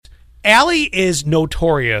Allie is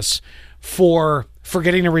notorious for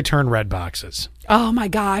forgetting to return red boxes. Oh my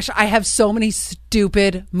gosh, I have so many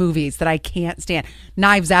stupid movies that I can't stand.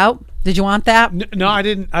 Knives Out. Did you want that? No, I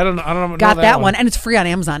didn't. I don't know. Got that one, and it's free on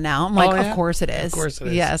Amazon now. I'm like, Of course it is. Of course it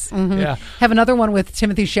is. Yes. Mm-hmm. Yeah. Have another one with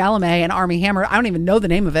Timothy Chalamet and Armie Hammer. I don't even know the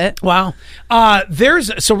name of it. Wow.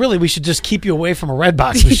 So really, we should just keep you away from a red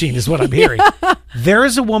box machine, is what I'm hearing. There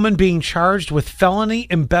is a woman being charged with felony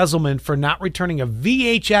embezzlement for not returning a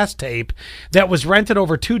VHS tape that was rented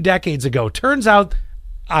over 2 decades ago. Turns out,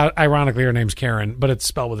 ironically, her name's Karen, but it's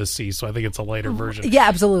spelled with a C, so I think it's a later version. Yeah,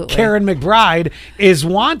 absolutely. Karen McBride is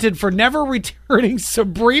wanted for never returning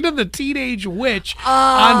Sabrina the Teenage Witch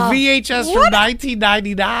on VHS from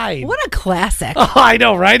 1999. What a classic. Oh, I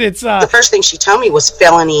know, right? It's The first thing she told me was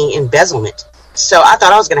felony embezzlement. So I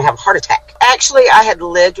thought I was going to have a heart attack. Actually, I had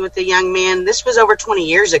lived with a young man. This was over 20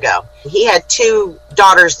 years ago. He had 2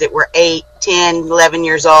 daughters that were 8, 10, 11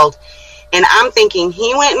 years old. And I'm thinking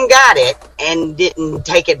he went and got it and didn't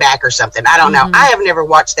take it back or something. I don't know. I have never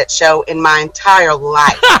watched that show in my entire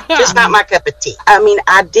life. Just not my cup of tea. I mean,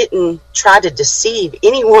 I didn't try to deceive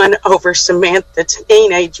anyone over Samantha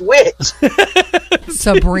Teenage Witch.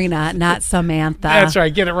 Sabrina, not Samantha. That's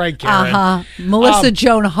right. Get it right, Karen. Melissa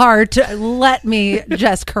Joan Hart, let me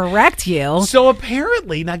just correct you. So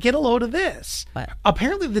apparently, now get a load of this. What?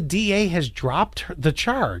 Apparently, the DA has dropped the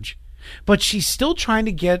charge, but she's still trying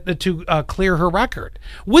to get to clear her record.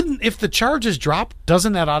 If the charge is dropped,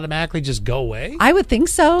 doesn't that automatically just go away? I would think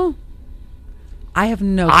so. I have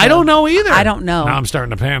no clue. I don't know either. I don't know. Now I'm starting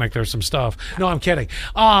to panic. There's some stuff. No, I'm kidding.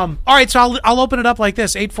 All right, so I'll open it up like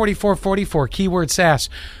this. 844-44, keyword sass.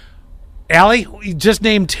 Allie, you just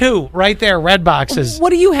named 2 right there, red boxes.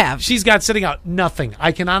 What do you have? She's got sitting out nothing.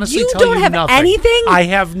 I can honestly tell you nothing. You don't have anything? I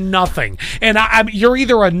have nothing. And you're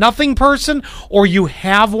either a nothing person or you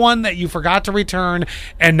have one that you forgot to return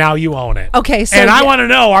and now you own it. Okay, so... And I want to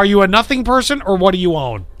know, are you a nothing person or what do you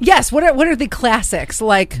own? Yes, what are the classics?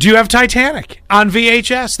 Like, do you have Titanic on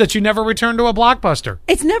VHS that you never returned to a Blockbuster?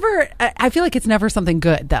 It's never... I feel like it's never something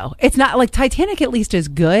good, though. It's not... Like, Titanic at least is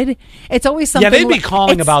good. It's always something... Yeah, they'd be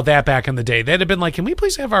calling about that back in the day. They'd have been like, can we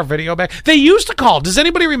please have our video back? They used to call. Does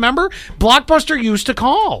anybody remember? Blockbuster used to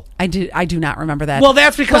call. I do not remember that. Well,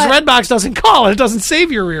 that's because Redbox doesn't call. It doesn't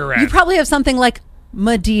save your rear end. You probably have something like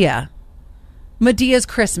Medea's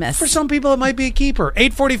Christmas. For some people, it might be a keeper.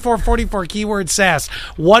 844-44, keyword sass.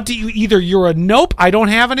 What do you... Either you're a nope, I don't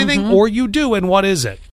have anything, or you do, and what is it?